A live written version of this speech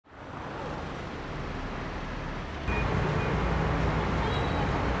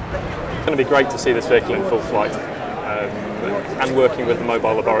It's going to be great to see this vehicle in full flight, and working with the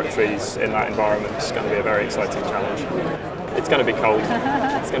mobile laboratories in that environment is going to be a very exciting challenge. It's going to be cold,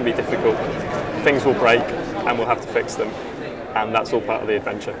 it's going to be difficult, things will break and we'll have to fix them, and that's all part of the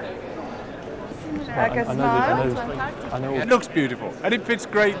adventure. I know. It looks beautiful and it fits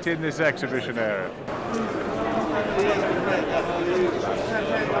great in this exhibition area.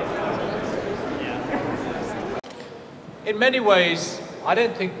 In many ways, I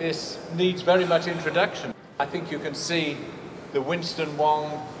don't think this needs very much introduction. I think you can see the Winston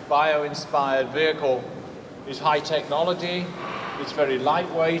Wong bio-inspired vehicle is high technology, it's very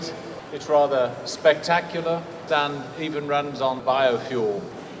lightweight, it's rather spectacular, and even runs on biofuel.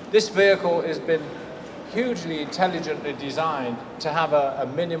 This vehicle has been hugely intelligently designed to have a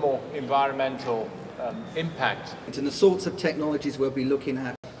minimal environmental impact. And the sorts of technologies we'll be looking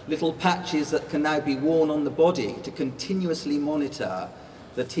at, little patches that can now be worn on the body to continuously monitor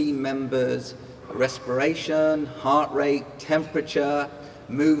the team members' respiration, heart rate, temperature,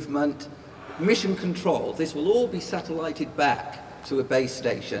 movement, mission control. This will all be satellited back to a base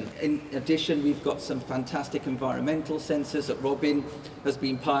station. In addition, we've got some fantastic environmental sensors that Robin has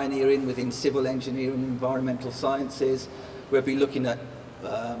been pioneering within civil engineering and environmental sciences. We'll be looking at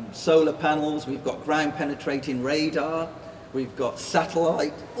solar panels, we've got ground penetrating radar, we've got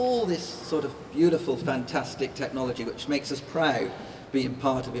satellite, all this sort of beautiful, fantastic technology which makes us proud being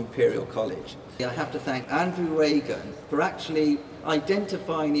part of Imperial College. I have to thank Andrew Regan for actually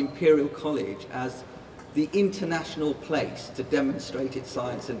identifying Imperial College as the international place to demonstrate its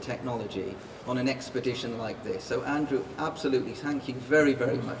science and technology on an expedition like this. So Andrew, absolutely, thank you very,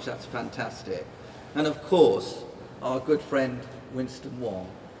 very much. That's fantastic. And of course, our good friend Winston Wong.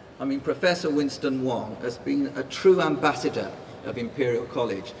 I mean, Professor Winston Wong has been a true ambassador of Imperial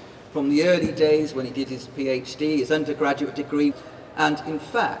College from the early days when he did his PhD, his undergraduate degree. And in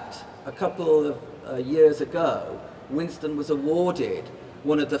fact, a couple of years ago, Winston was awarded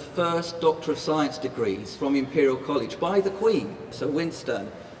one of the first Doctor of Science degrees from Imperial College by the Queen. So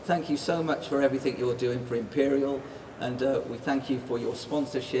Winston, thank you so much for everything you're doing for Imperial, and we thank you for your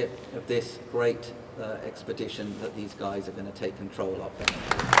sponsorship of this great expedition that these guys are going to take control of.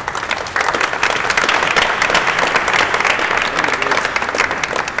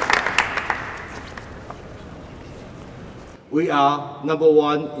 We are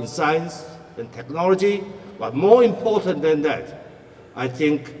 #1 in science and technology, but more important than that, I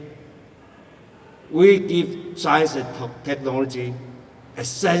think we give science and technology a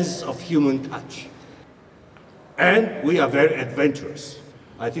sense of human touch. And we are very adventurous.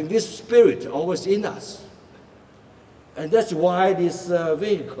 I think this spirit always in us. And that's why this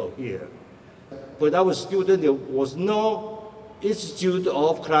vehicle here. When I was a student, there was no Institute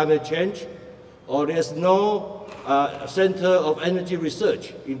of Climate Change, or there's no Center of Energy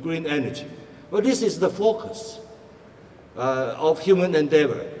Research in green energy. But this is the focus of human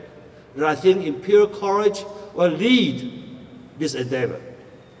endeavor. And I think Imperial College will lead this endeavor.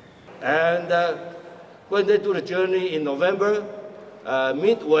 And when they do the journey in November,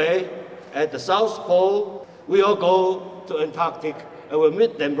 midway at the South Pole, we all go to Antarctica and we'll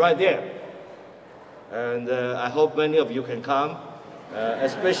meet them right there. And I hope many of you can come,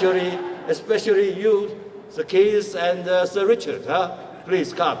 especially you, Sir Keith and Sir Richard.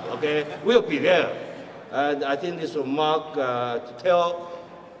 Please come, okay? We'll be there. And I think this will mark to tell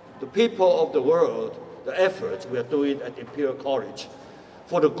the people of the world the efforts we are doing at Imperial College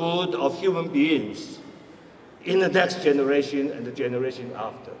for the good of human beings in the next generation and the generation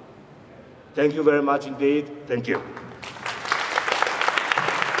after. Thank you very much indeed. Thank you.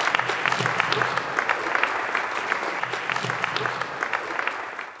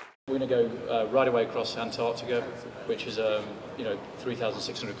 We're going to go right away across Antarctica, which is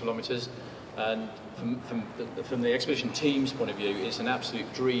 3,600 kilometres, and from the expedition team's point of view, it's an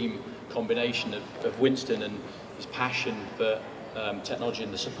absolute dream combination of Winston and his passion for technology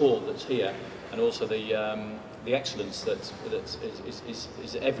and the support that's here, and also the excellence that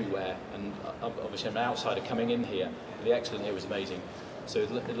is everywhere. And obviously, I'm an outsider coming in here, but the excellence here was amazing. So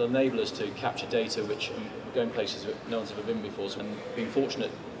it'll enable us to capture data which we're going places that no one's ever been before. So, and being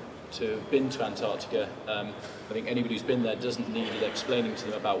fortunate to have been to Antarctica, I think anybody who's been there doesn't need explaining to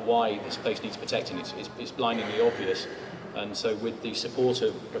them about why this place needs protecting. It's blindingly obvious. And so with the support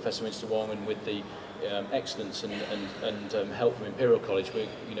of Professor Winston Wong and with the excellence and help from Imperial College,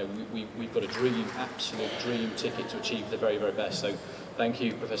 we've got a dream, absolute dream ticket to achieve the very, very best. So thank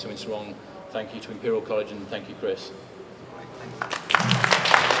you, Professor Winston Wong, thank you to Imperial College, and thank you, Chris.